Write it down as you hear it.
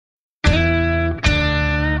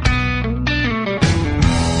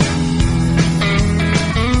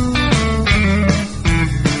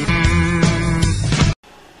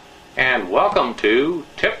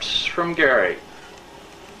from Gary.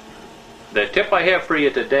 The tip I have for you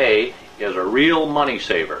today is a real money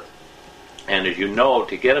saver. And as you know,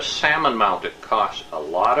 to get a salmon mount, it costs a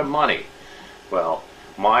lot of money. Well,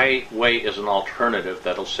 my way is an alternative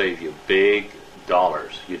that'll save you big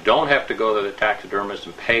dollars. You don't have to go to the taxidermist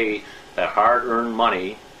and pay that hard-earned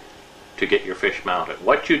money to get your fish mounted.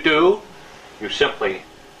 What you do, you simply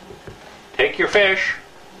take your fish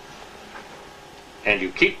and you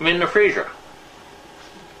keep them in the freezer.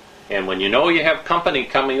 And when you know you have company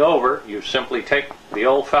coming over, you simply take the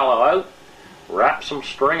old fellow out, wrap some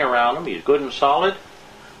string around him, he's good and solid,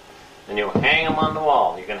 and you hang him on the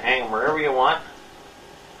wall. You can hang him wherever you want.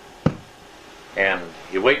 And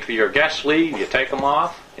you wait till your guests leave, you take them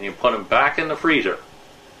off, and you put them back in the freezer.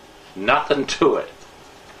 Nothing to it.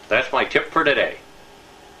 That's my tip for today.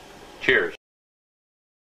 Cheers.